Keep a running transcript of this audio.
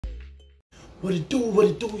What it do,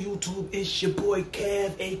 YouTube? It's your boy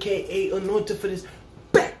Cav, aka Anointed for this,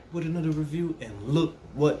 back with another review, and look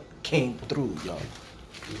what came through, y'all.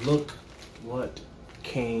 Look what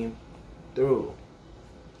came through.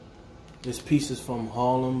 This piece is from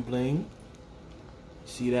HarlemBling.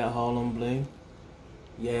 See that, HarlemBling?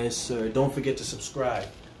 Yes, sir. Don't forget to subscribe,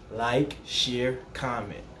 like, share,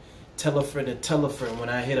 comment. Tell a friend and tell a friend. When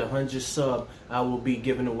I hit 100 subs, I will be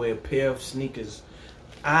giving away a pair of sneakers.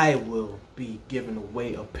 I will be giving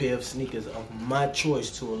away a pair of sneakers of my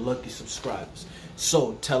choice to a lucky subscribers.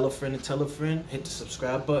 So tell a friend and tell a friend. Hit the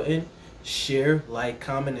subscribe button, share, like,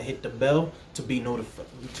 comment, and hit the bell to be notified,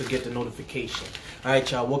 to get the notification. All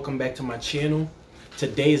right, y'all. Welcome back to my channel.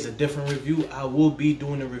 Today is a different review. I will be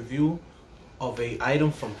doing a review of a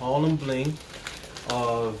item from HarlemBling.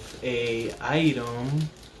 Of a item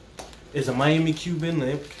is a Miami Cuban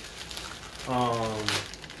link.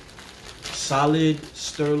 Solid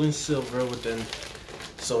sterling silver within,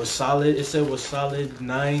 so it's solid. It said was solid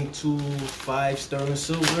 925 sterling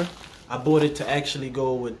silver. I bought it to actually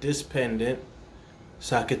go with this pendant,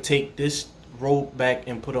 so I could take this rope back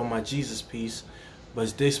and put on my Jesus piece. But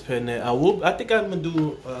it's this pendant. I think I'm gonna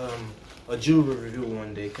do a jewelry review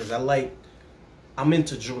one day, because I'm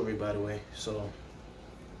into jewelry, by the way. So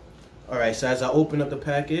all right, so as I open up the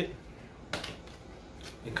packet,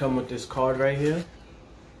 it come with this card right here.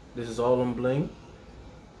 This is HarlemBling.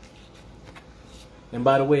 And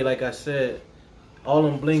by the way, like I said,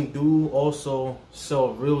 HarlemBling do also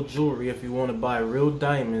sell real jewelry. If you want to buy real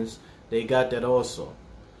diamonds, they got that also.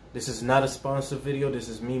 This is not a sponsored video. This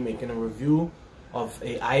is me making a review of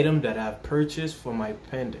a item that I've purchased for my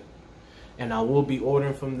pendant. And I will be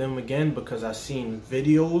ordering from them again because I've seen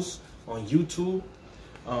videos on YouTube.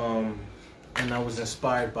 And I was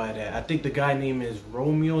inspired by that. I think the guy name is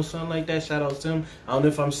Romeo or something like that. Shout out to him. I don't know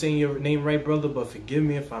if I'm saying your name right, brother, but forgive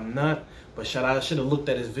me if I'm not. But shout out, I should have looked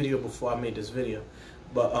at his video before I made this video.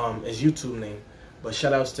 But his YouTube name. But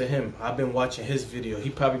shout outs to him. I've been watching his video. He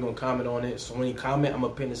probably gonna comment on it. So when he comment, I'm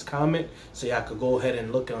gonna pin his comment so y'all could go ahead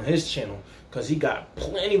and look on his channel. Cause he got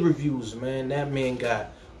plenty reviews, man. That man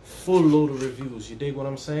got full load of reviews. You dig what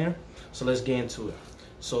I'm saying? So let's get into it.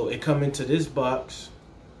 So it come into this box.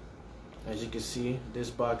 As you can see,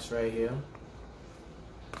 this box right here.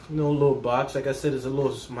 No little box. Like I said, it's a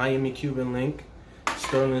little Miami Cuban link.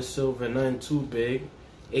 Sterling silver, nothing too big.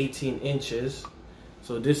 18 inches.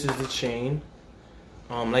 So this is the chain.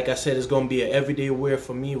 Like I said, it's going to be an everyday wear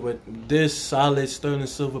for me with this solid sterling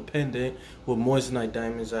silver pendant with moissanite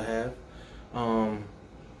diamonds I have. I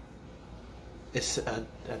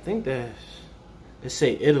think that it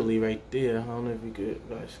say Italy right there. I don't know if you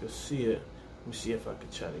guys can see it. Let me see if I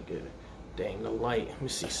can try to get it. Dang, the light. Let me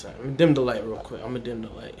see something. Let me dim the light real quick. I'm going to dim the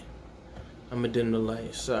light. I'm going to dim the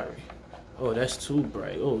light. Sorry. Oh, that's too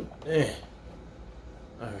bright. Oh, damn.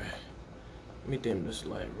 Alright. Let me dim this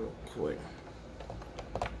light real quick.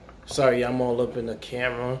 Sorry, I'm all up in the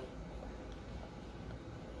camera.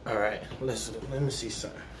 Alright, let me see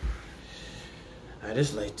something. Alright,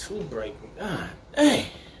 this light too bright. Ah, dang.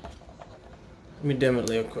 Let me dim it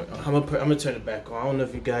real quick. I'm gonna turn it back on. I don't know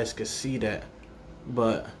if you guys can see that,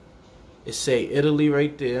 but it say Italy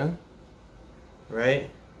right there, right?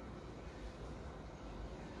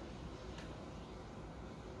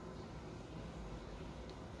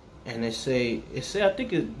 And it say I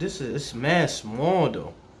think it's mad small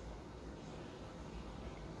though.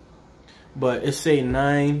 But it say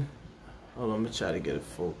 9. Hold on, let me try to get it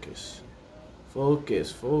focused.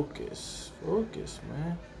 Focus,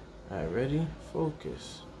 man. Alright, ready?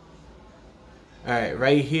 Focus. Alright,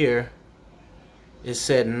 right here it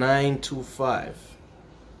said 925.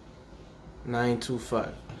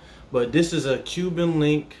 925. But this is a Cuban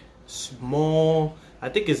link, small. I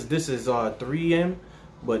think this is 3M,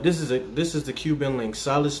 but this is the Cuban link,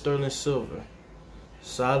 solid sterling silver.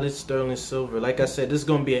 Solid sterling silver. Like I said, this is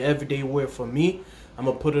gonna be an everyday wear for me. I'm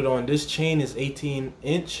gonna put it on. This chain is 18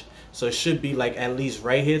 inch, so it should be like at least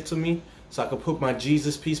right here to me, so I can put my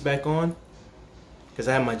Jesus piece back on. Because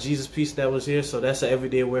I have my Jesus piece that was here, so that's an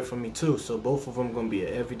everyday wear for me too. So both of them gonna be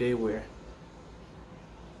an everyday wear.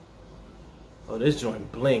 Oh, this joint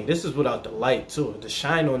bling. This is without the light too. The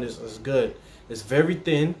shine on this is good. It's very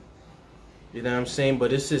thin. You know what I'm saying?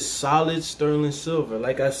 But this is solid sterling silver.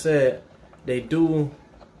 Like I said, they do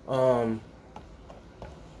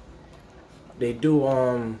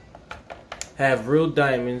have real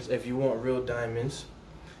diamonds if you want real diamonds.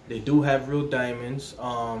 They do have real diamonds.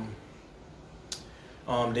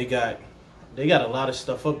 They got a lot of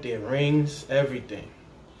stuff up there, rings, everything.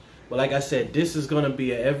 But like I said, this is gonna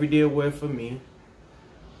be an everyday wear for me.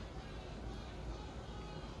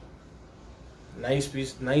 Nice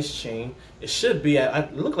piece, nice chain. It should be. I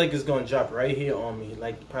look like it's gonna drop right here on me,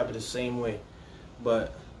 like probably the same way.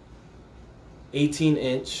 But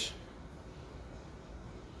 18-inch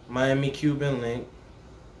Miami Cuban link,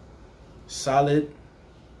 solid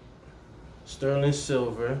sterling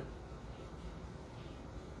silver,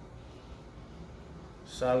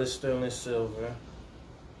 solid sterling silver.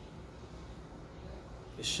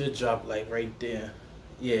 It should drop like right there.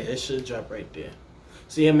 Yeah, it should drop right there.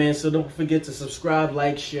 So yeah, man, so don't forget to subscribe,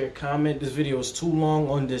 like, share, comment. This video is too long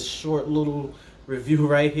on this short little review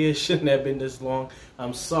right here. Shouldn't have been this long.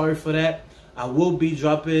 I'm sorry for that. I will be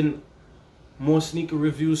dropping more sneaker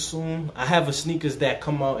reviews soon. I have a sneakers that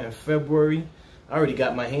come out in February. I already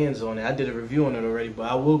got my hands on it. I did a review on it already,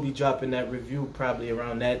 but I will be dropping that review probably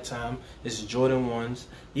around that time. It's Jordan 1s.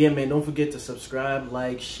 Yeah, man, don't forget to subscribe,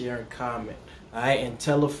 like, share, and comment. All right, and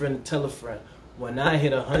tell a friend to tell a friend. When I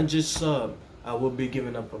hit 100 subs, I will be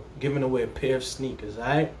giving away a pair of sneakers. All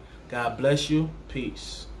right, God bless you.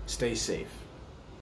 Peace. Stay safe.